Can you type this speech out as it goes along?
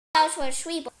watch for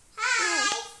SweepOver.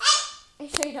 Hi. I'm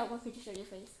sure you don't want me to show your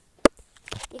face.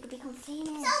 You could become famous.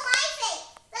 So my face.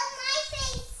 So my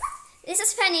face. This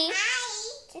is Penny.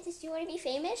 Hi. Candace, do you want to be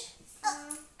famous?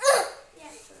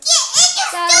 Yes.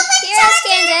 So here's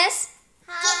Candace.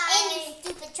 Hi. Get in, you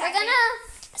stupid We're charger. gonna.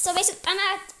 So basically, I'm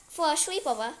at for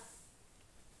SweepOver.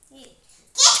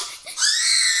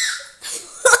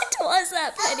 What was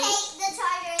that, Penny? Okay, the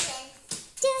charger is in.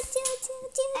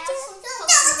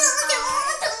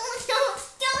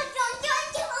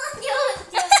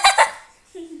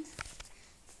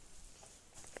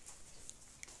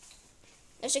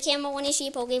 There's a camera when you see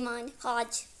Pokemon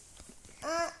cards.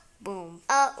 Boom.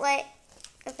 Oh, wait.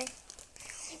 Okay.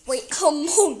 Wait,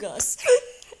 Among Us.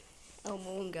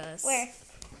 Among Us. Where?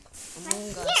 Among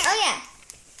Us. Here. Oh, yeah.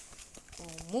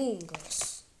 Among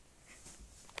Us.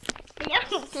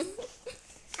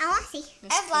 I want to see.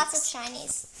 I have lots of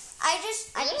shinies. I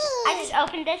just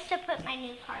opened this to put my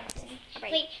new cards in.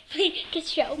 Right. Wait, to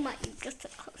show my just a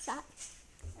close up.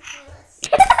 Okay, let's see.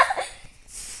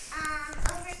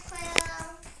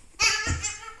 Overquill.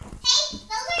 Hey,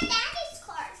 those are Daddy's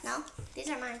cards. No, these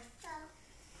are mine. So,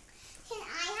 can I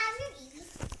have your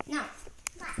Eevee? No,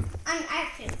 What? I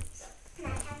have two. So, can I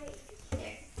have your Eevee?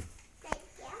 Here. Thank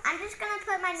you. I'm just going to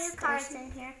put my new cards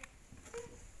in here.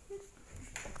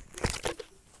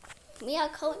 We are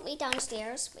currently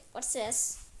downstairs. Wait, what's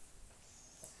this?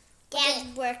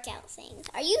 Dad's workout things.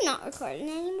 Are you not recording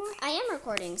anymore? I am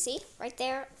recording. See, right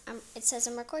there. It says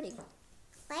I'm recording.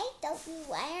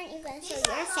 Why aren't you going to show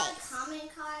your face? Common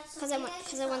cards.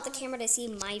 Because I want the camera to see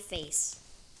my face.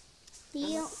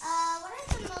 You. What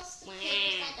are the most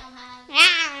papers that don't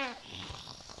have?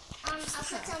 I'll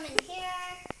put some in here.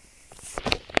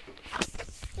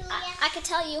 Julia, I could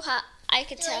tell you how. I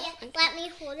could tell. Julia, let me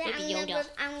hold it. Baby I'm Yoda.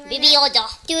 gonna Baby Yoda.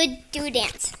 do a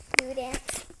dance. Do a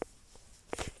dance.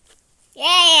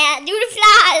 Yeah, do the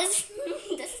flaws.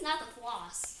 This is not the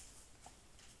floss.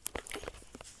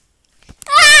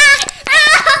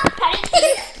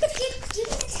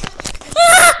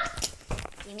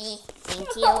 Give me.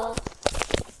 Thank you.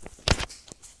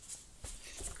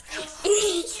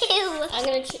 I'm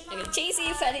gonna chase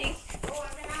you, Penny.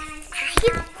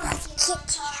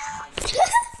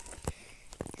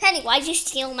 Penny, why'd you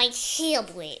steal my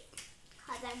tablet?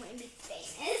 Because I'm going to be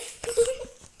famous.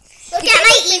 Look at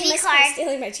my Eevee card.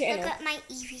 Stealing my channel. Look at my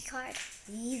Eevee card.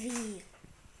 Eevee.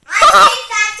 I gave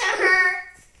that to her.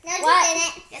 No, What? you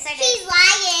didn't. Yes, I did. She's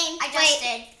lying. I just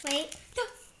did. Wait.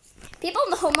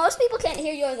 Most people can't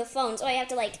hear you over the phone, so I have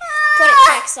to like put it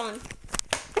text on.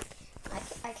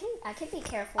 I can be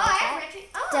careful Oh, with I have that. Reggie.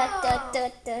 Oh. Da, da, da,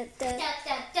 da, da. I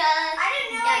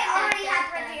didn't know I already had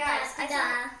Reggie eyes.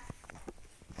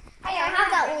 I have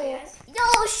that one. Yo,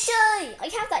 shay! I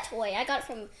have that toy. I got it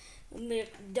from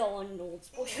McDonald's.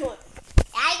 I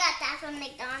got that from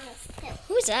McDonald's too.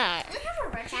 Who's that? I have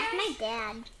a Reggie That's my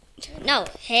dad. No,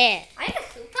 hair. I have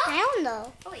a Koopa. I don't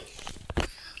know. Oh, wait.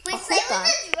 Let's A play Koopa?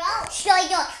 with the drone. Shoy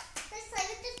duck. Let's play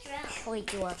with the drone. Toy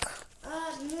dork.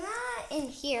 Not in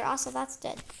here. Also, that's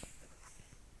dead.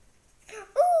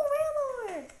 Ooh,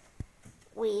 Railord.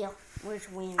 Wheel. Where's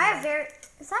Wheel? I have very.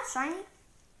 Is that shiny?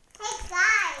 Hey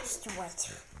guys.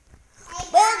 What? Hey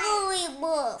guys. Wiggly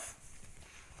Wolf.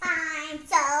 I'm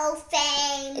so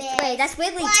famous. Wait, that's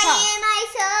Wiggly Why Tuff. am I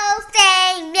so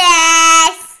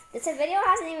famous? This video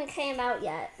hasn't even came out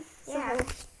yet. Yeah.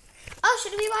 Oh,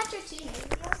 should we watch your TV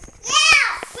videos?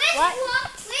 Yeah. What?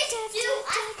 Let's do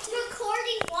us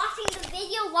recording, watching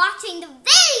the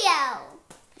video.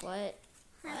 What?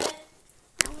 I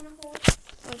want to hold.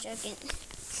 1 second.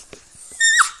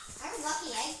 I have a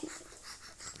lucky egg.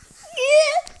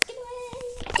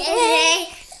 Get away.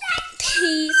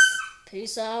 Peace.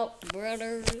 Peace out,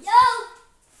 brothers. No.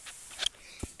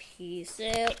 Peace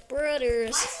out,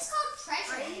 brothers. Why is this called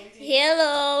treasure energy?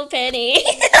 Hello, Penny.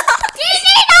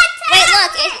 Wait,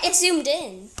 look, it's zoomed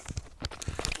in.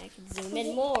 I can zoom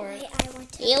in more. Wait, I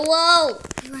want to. Hello.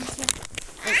 I want to.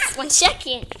 Wait, 1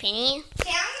 second, Penny.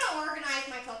 Okay, I'm gonna organize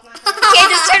my Pokemon. Okay,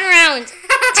 just turn around.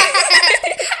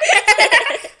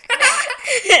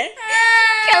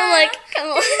 Come look. Come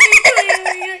on.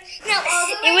 No, all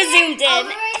the It was way zoomed there. All in.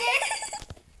 the way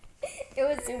It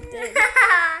was zoomed in. there.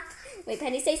 Wait,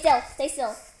 Penny, stay still. Stay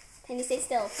still. Penny, stay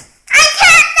still. I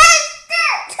can't stay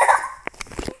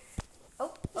still.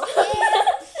 Oh. Okay.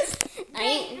 I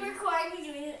ain't. Record me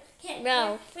doing it. Can't.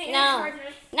 No. Wait, No. recording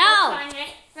it. No. Recording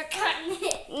it. Recording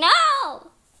it.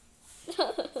 No.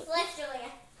 Let's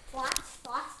Julia. What?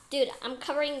 Dude, I'm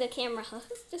covering the camera.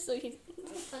 Just so you.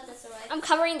 Put this away. I'm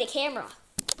covering the camera.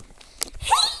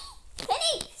 Hey,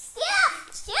 Penny, stop!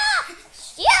 Stop!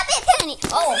 Stop it, Penny!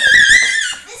 Oh.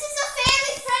 This is a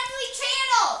family-friendly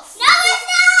channel. No,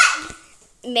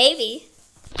 Maybe.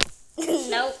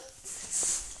 Nope.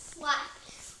 What?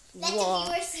 Let Whoa. the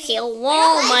viewers see.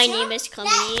 Hello, my name is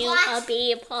Camille.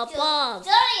 Hubby Pop-Bob.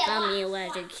 Camille Camille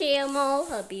as a camel.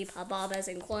 Hubby Pop-Bob as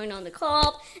in corn on the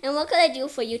cob. And what can I do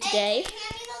for you today? Hey, can you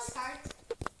hand me those cards?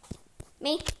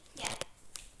 Me? Yeah.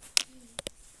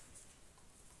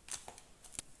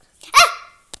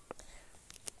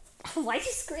 Why'd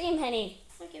you scream, Henny?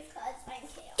 Because I'm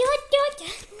chaos. Do it.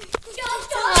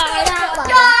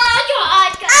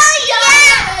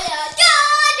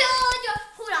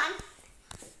 Hold on.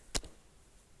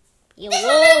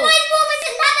 Hello.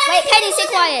 Wait, Penny, stay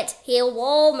quiet.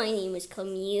 Hello, my name is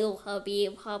Camille. Hubby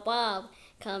Pop-Bob.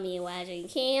 Camille as in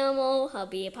camel.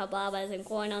 Hubby Pop-Bob as in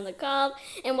corn on the cob.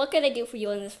 And what can I do for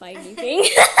you on this fine evening?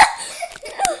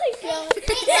 Oh my god.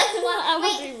 I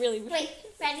was really. Wait,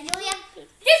 Randy, Julia.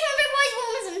 This one big boys,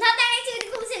 women, some top down activity,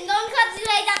 cool, some going cups, you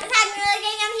like, the time, really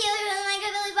getting up here, and like a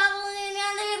Billy Bubble, and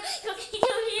on the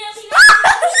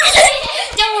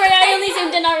Don't worry, I only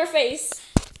zoomed in on her face.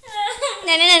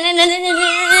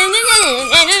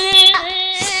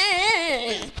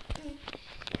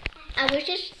 I wish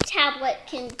this tablet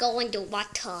can go into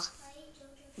water,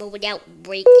 but without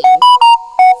breaking.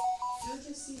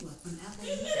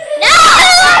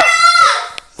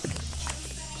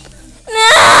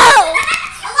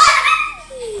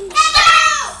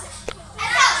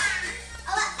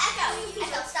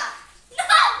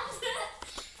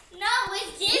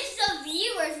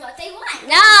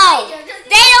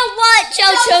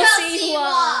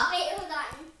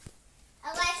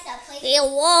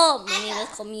 Hello, my name is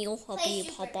Camille. Hubby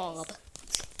Pop-Bob.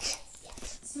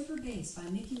 Super bass by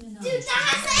Nicki Minaj. Dude, that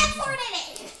has the F word in it.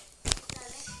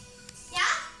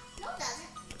 Yeah? No, it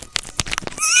doesn't.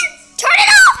 Turn it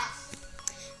off!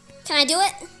 Can I do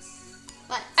it?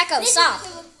 What? Echo, stop.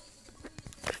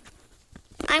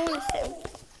 I'm gonna sue.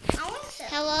 I want to sue.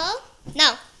 Hello?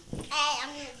 No. Hey, I'm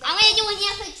gonna do an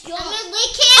epic jump. I'm gonna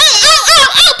lick it.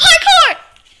 Oh, parkour!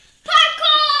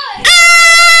 Parkour! Oh!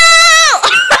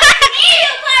 Parkour!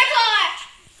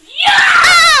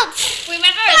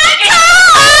 Remember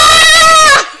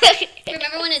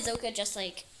Remember when Azoka just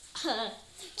like Wait,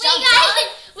 jumped guys! on?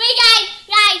 Wait, guys!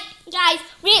 Guys,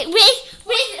 let's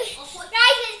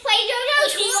play JoJo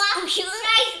Siwa.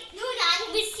 Guys, hold on.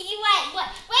 We see what?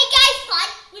 Wait, guys,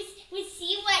 pause. We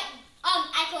see what?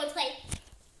 Echo play.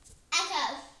 Echo,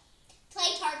 play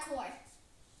parkour.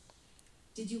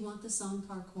 Did you want the song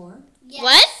Parkour? Yes.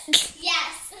 What?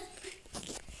 Yes.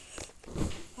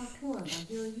 Parkour by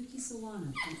Hiroyuki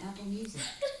Sawano from Apple Music.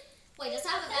 Wait, does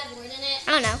that have a bad word in it? I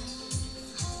don't know.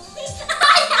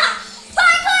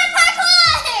 Parkour!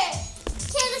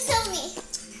 Taylor, show me.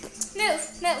 Move.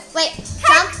 Wait,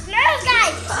 Jump. Move,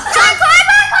 guys.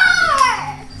 Parkour!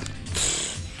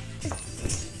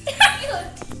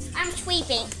 I'm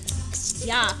sweeping.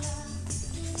 Yeah.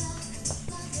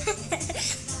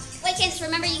 Wait, Candace,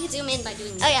 remember you can zoom in by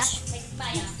doing this. Oh, yeah. Like,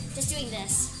 by just doing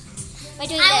this. By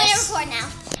doing I'm gonna this. record now.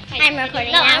 I'm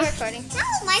recording No, now. I'm recording. Now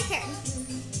it's my turn.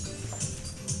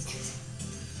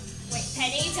 Wait,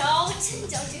 Penny, don't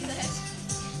do that.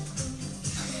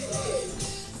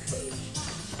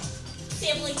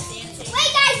 Sibling dancing.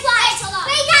 Wait, guys, watch. Hold on.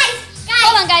 Wait, guys.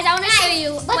 Hold on, guys. I want to show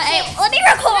you. Wait, let me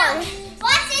record.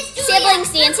 Watch this, Julia. Siblings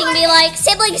dancing be like.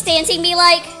 Siblings dancing be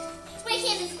like. Wait,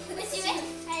 Candace. Let's do it.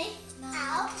 Ready?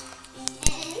 Out.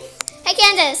 In. Hey,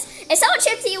 Candace. If someone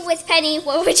chipped you with Penny,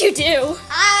 what would you do?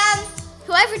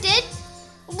 Whoever did.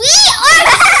 We are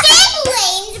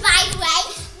siblings, by the way.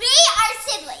 We are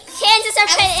siblings. Candace or I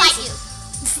will Penny. fight you.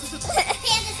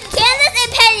 Candace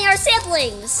and Penny are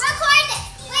siblings. record it.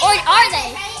 Wait, Or are record they?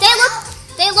 it. Ready?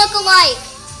 They look alike.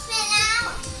 Spin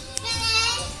out. Spin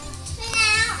in. Spin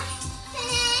out. Spin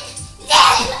in.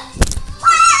 Then.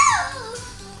 Woo!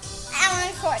 I want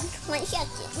to record. One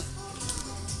second.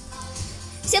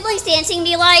 Siblings dancing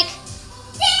be like.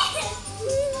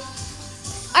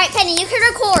 All right, Penny, you can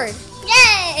record.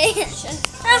 Yay!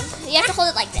 You have to hold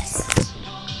it like this.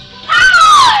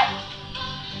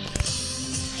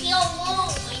 Hello,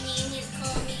 my name is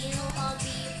Camille.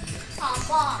 Hubby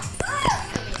Pop-Bob.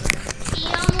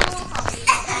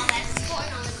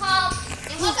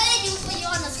 And what can I do for you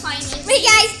on this fine evening? Wait,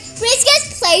 guys, let's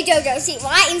just play JoJo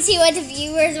Siwa and see what the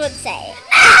viewers would say.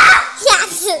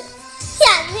 Yes!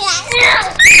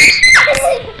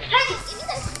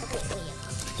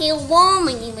 Hello,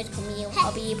 my name is Camille.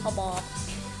 Hubby Pop-Bob.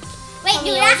 Wait, do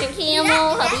Camille that. is a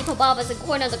camel. Hubby Pop-Bob is a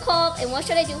corn of the cob. And what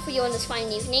should I do for you on this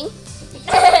fine evening?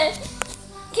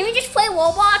 Can we just play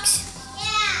Roblox?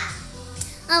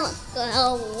 Yeah.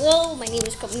 Hello, my name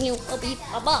is Camille. Hubby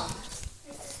Pop-Bob.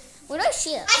 What do I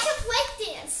shit? I can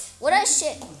play dance. What do I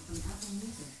shit? From Apple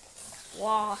Music.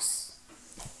 Loss.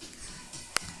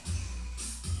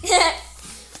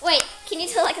 Wait, can you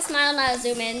tell like a smile now?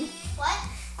 Zoom in. What?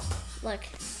 Look.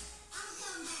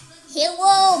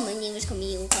 Hello, my name is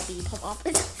Camille. Hubby Pop.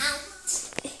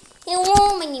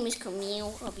 Hello, my name is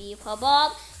Camille. Hubby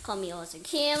Pop. Camille is a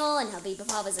camel, and Hubby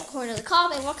Pop is a corner of the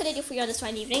cob. And what can I do for you on this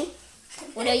fine evening?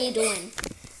 What are you doing?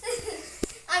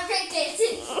 I'm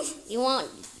breakdancing. You want?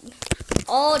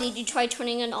 Oh, did you try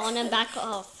turning it on and back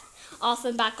off? Off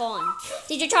and back on.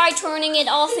 Did you try turning it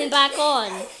off and back on?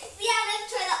 Yeah,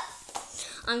 let's try that.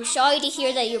 I'm sorry to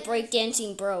hear that your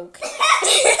breakdancing broke.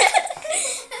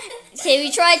 Okay,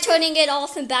 we tried turning it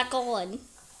off and back on.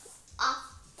 Off.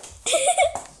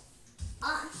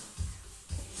 On.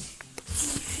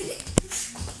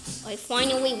 I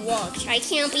finally worked. I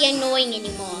can't be annoying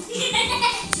anymore.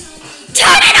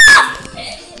 Turn it off!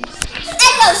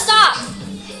 Echo, stop!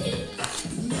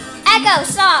 Echo,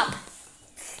 stop!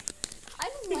 I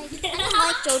don't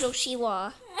like Jojo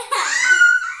Siwa.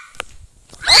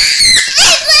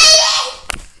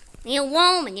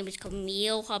 Hello, my name is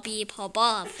Camille. Hubby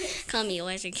Pop. Camille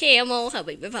as a camel.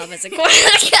 Hubby Pop as a corner.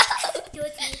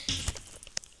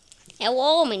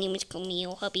 Hello, my name is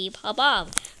Camille. Hubby Pop.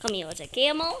 Camille as a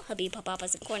camel. Hubby Pop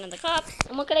as a corn on the cob.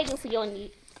 And what can I do for you on you?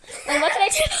 And what can I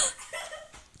do?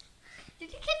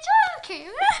 Did you catch on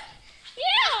camera?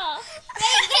 Yeah.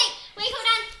 Wait, hold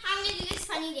on. I'm gonna do this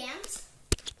funny dance.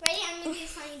 Ready? I'm gonna do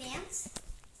this funny dance.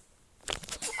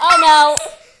 Oh no.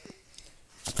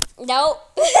 No.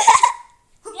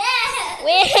 Yeah.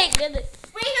 Wait, good. Wait,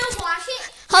 no, wash it.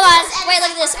 Hold on. Wait,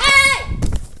 look at this.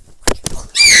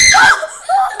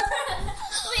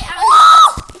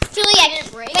 Julia,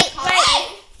 Wait. Catch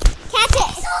it.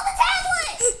 It's on the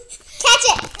tablet. Catch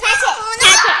it. Catch it.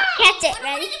 Catch it. Catch it.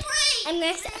 Ready? I'm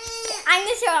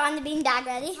gonna throw it on the beanbag.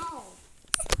 Ready?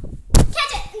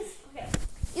 Catch it. Okay.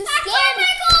 You scared me.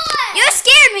 You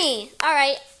scared me. All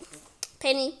right,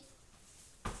 Penny.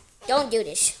 Don't do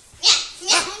this.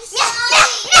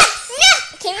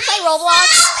 Can we play Roblox?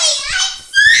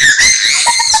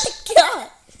 God.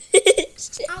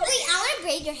 I want to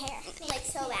braid your hair, like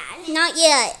so bad. Not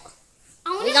yet.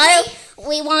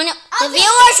 The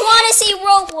viewers want to see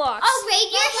Roblox. I'll braid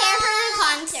your hair for the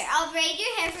concert. I'll braid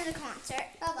your hair for the concert.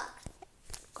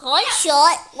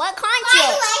 Concert? What By the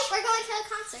concert? way, we're going to a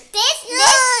concert. This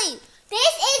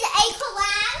is a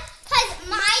collab because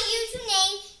my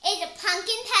username is a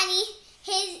Pumpkin Penny.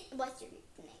 What's your name?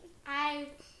 I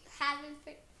haven't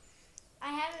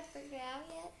figured out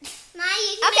yet. My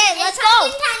username Okay, is let's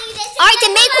Pumpkin go. Penny. This is All right, to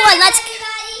a make collab, one, let's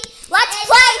everybody. play It's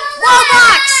a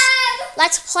Roblox. collab.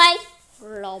 Let's play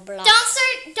Roblox.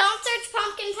 Don't search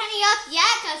Pumpkin Penny up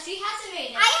yet because she hasn't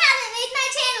made it. I haven't made my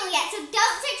channel yet, so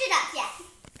don't search it up yet.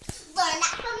 Learn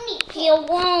that from me.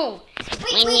 Hello.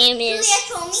 My name is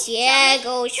Julia,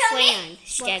 Shago show me.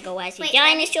 Tran. Shago as a Wait,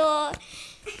 dinosaur.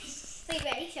 Wait,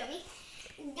 ready? Show me.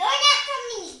 Learn that from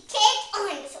me, kids. Oh,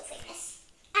 I'm so famous.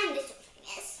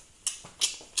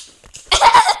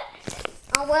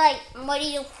 All right, I'm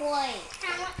ready to play.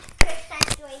 I want Chris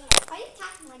starts doing it. Why are you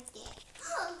talking like that?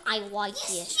 I like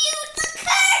this. Shoot the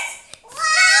curse! Wow!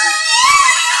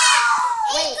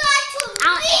 It got to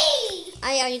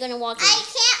me! Are you gonna walk in? I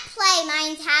can't play.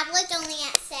 My tablet's only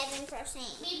at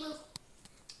 7%. Me move.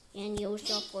 And yours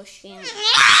up for Shannon.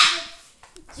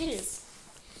 Jeez.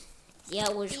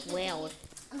 That was wild.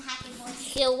 I'm happy boy.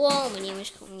 Hello, my name is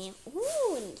Camille.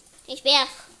 Ooh, it's back.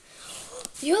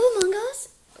 You have Among Us?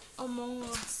 Among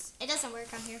Us. It doesn't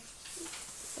work on here.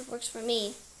 It works for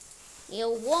me.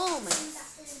 Hello,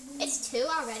 It's 2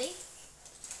 already.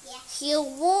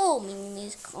 Hello, my name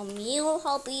is Camille.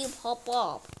 Hubby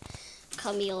Pop.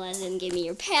 Camille as in give me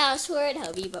your password.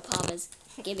 Hubby Pop is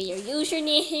give me your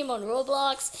username on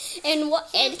Roblox. And what?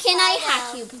 And can I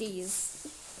hack you, please?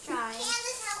 Try.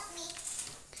 help me.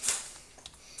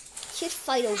 Here's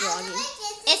Fido vlogging.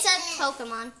 It's a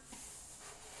Pokemon.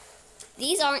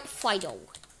 These aren't Fido.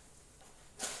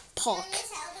 Puck.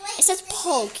 It says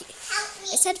Poke.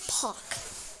 It said Puck.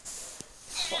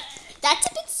 That's a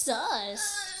bit sus.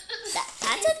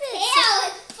 That's a bit sus.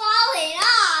 It's falling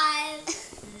on.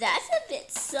 That's a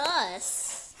bit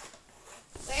sus.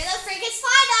 Where the freak is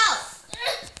Fido?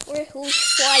 Who's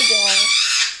Fido?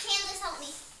 Candace, help me.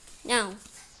 No.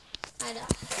 Fido.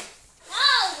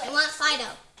 No! I want Fido.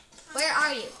 Where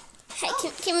are you? Hey,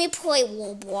 can we play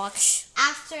Roblox?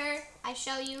 After I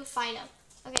show you Fido.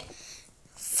 Okay.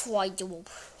 Fido.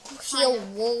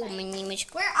 Hello, my name is...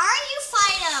 Where are you,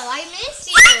 Fido? I missed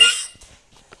you.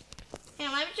 Hang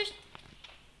on, let me just...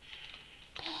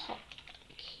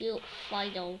 Cute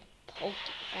Fido. Poke.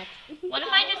 What if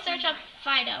I just search up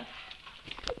Fido?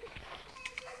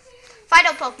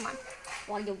 Fido Pokemon.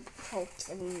 Why do pokes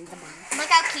in the mouth? Look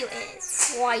how cute it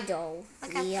is. Why though?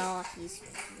 Look how Yeah, he's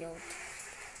cute.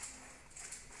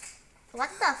 What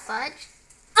the fudge?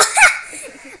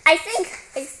 I think,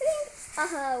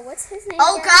 what's his name?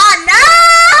 Oh again? God,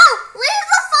 no! Leave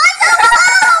the fudge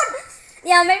alone!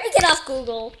 Yeah, maybe get off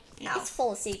Google. No. It's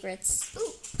full of secrets.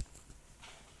 Ooh.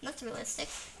 That's realistic.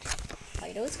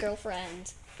 Fido's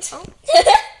girlfriend. Oh.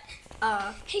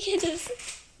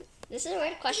 This is a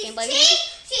weird question, but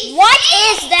She's what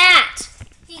is that?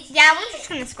 Yeah, we're just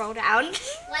gonna scroll down. What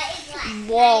is that?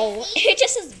 Whoa! It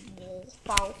just says whoa.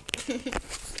 Wow.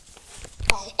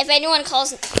 If anyone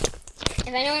calls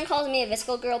me a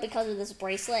Visco girl because of this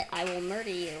bracelet, I will murder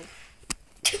you.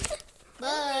 You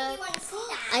want to see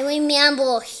that? I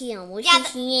remember him. What's his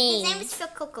His name? name is Phil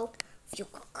Coco. Feel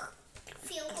Coco.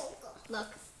 Look.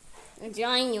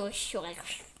 Dinosaur.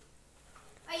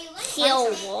 Are you going to Kill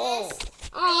animate wall. this?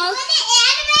 Are you Oh, going to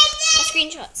animate a this?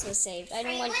 screenshot was saved. I Are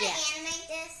don't you want going that. to animate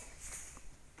this?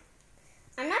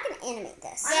 I'm not gonna animate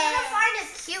this. I'm gonna find a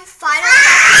cute final.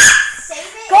 Save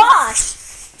it. Gosh!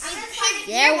 I'm going to find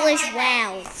There was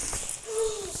wow.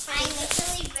 I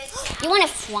literally ripped it out. You want a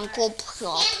Funko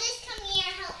Pop? Candace, come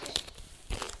here, help me.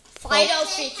 Fido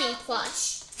freaking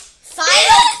plush.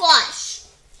 Fido plush.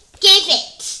 Give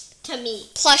it to me.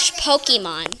 Plush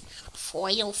Pokemon.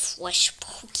 Foil flush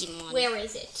Pokemon. Where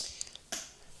is it?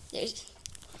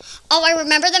 Oh, I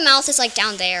remember the mouth is like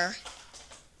down there.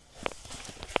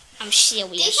 I'm These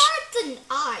serious. are the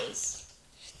eyes.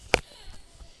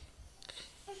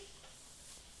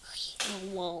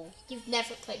 Whoa. You've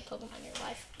never played Pokemon in your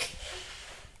life.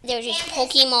 There's just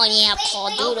Pokemon, yeah, Paul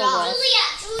Doodle God. with.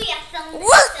 Julia, film this,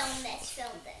 What? film this.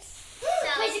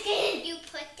 So, you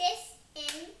put this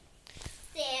in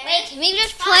there. Wait, can we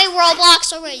just play Roblox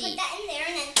Put already? that in there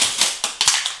and then...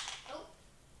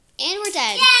 And we're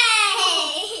dead. Yay!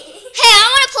 Hey, I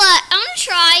want to play. I want to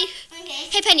try. Okay.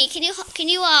 Hey, Penny, can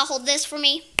you hold this for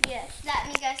me? Yes. Let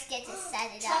me just get to set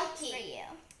it up for you.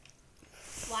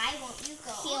 Why won't you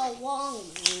go? Feel wrong.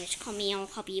 It's coming on,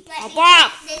 puppy. Let me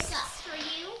Papa. set this up for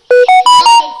you.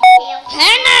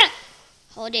 Penny,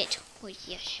 hold it. Oh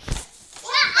yes.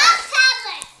 Shut up,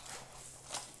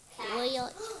 tablet! Will you?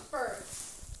 Bird.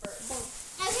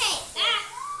 Okay.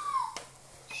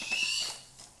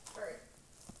 Bird.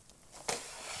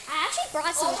 I actually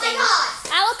brought some Oh my things.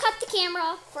 God. I will cut the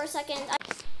camera for a second.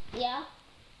 Yeah.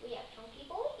 We have chunky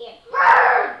boy and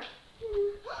bird.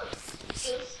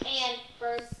 Goose and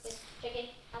bird with chicken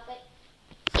outfit.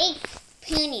 Hey,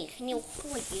 Penny, can you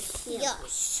hold this here?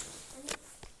 Yes.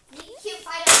 Cute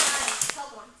Fido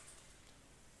Pokemon.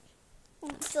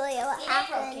 Julia, what Broke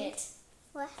happened? it.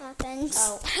 What happened?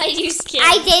 Oh, I used kids.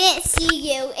 I didn't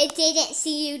see you. It didn't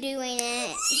see you doing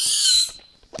it.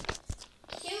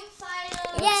 Cute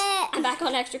Fido. Yeah. I'm back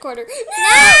on extra quarter.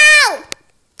 No!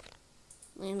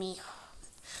 Let me.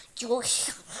 Josh.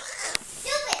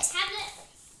 Stupid tablet.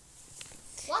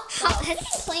 What the? Has it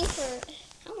been playing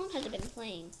for? How long has it been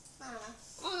playing? I don't know.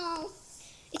 Oh no.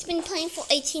 It's been playing for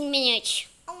 18 minutes.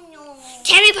 Oh no.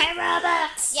 Can we play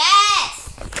Roblox?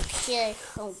 Yes. Yeah,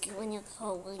 oh, when you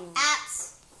call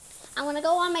Apps. I want to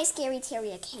go on my Scary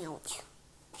Terry account.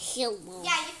 Hello.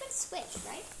 Yeah, you can switch,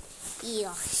 right?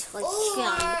 Yeah. Or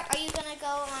are you gonna go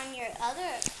on your other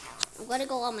account I'm gonna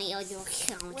go on my other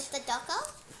account. with the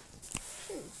ducko?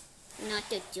 Not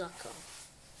the Jocko.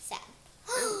 Sad.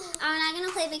 I'm not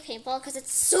gonna play Big Paintball because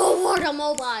it's so hard on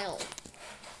mobile.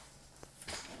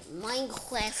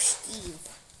 Minecraft Steve.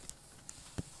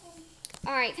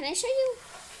 Alright, can I show you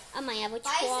my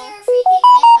avatar? Why is there a freaking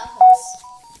mecha horse?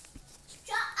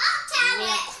 Shut up,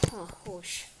 tablet.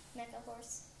 Horse. Mecha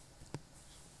horse.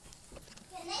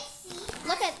 Can they see?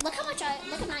 Look how much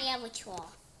look at my avatar.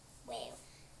 Wow.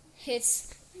 It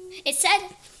said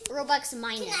Robux Can I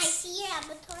minus. see your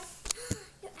avatar?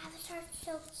 Your avatar is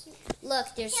so cute. Look,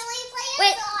 there's. Can we play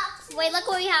Wait, a socks? wait, look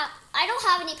what we have. I don't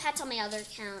have any pets on my other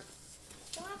account.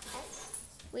 Don't have pets?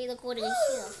 Wait, look what it is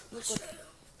here. Look what.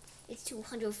 It's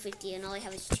 250 and all I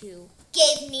have is 2.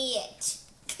 Give me it.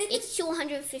 It's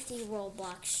 250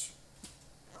 Robux.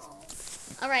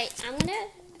 Alright, I'm gonna.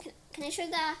 Can I show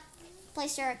the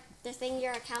place the thing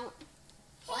your account?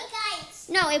 Hey guys.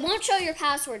 No, it won't show your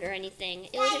password or anything.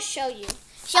 It will just show you.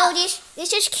 So this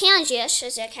is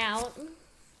Kansas's account.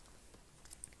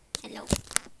 Hello.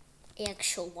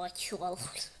 Actual Guys,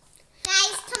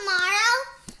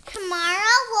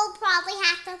 tomorrow we'll probably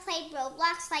have to play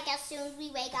Roblox like as soon as we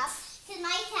wake up. Because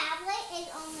my tablet is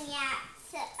only at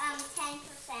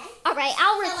 10%. Alright,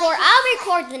 I'll So, record. like, I'll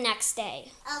record the next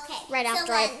day. Okay. Right so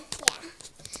after I- then,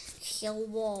 yeah.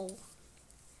 Hello.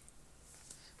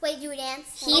 Wait, do a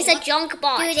dance. He's a junk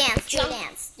bot. Do a dance. Do a Junk-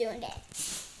 dance. Do a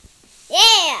dance.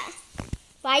 Yeah.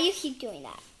 Why do you keep doing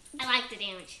that? I like the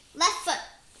damage. Left foot.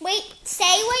 Wait, say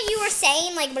what you were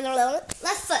saying, like,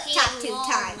 Left foot. Tap 2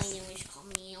 My times. name is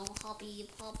Camille Hubby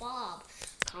Bob.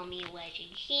 Camille wedging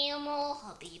camel.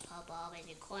 Hubby Bob in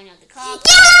the corner of the cup.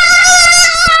 Yeah!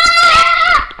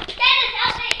 Dennis,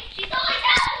 help me! She's always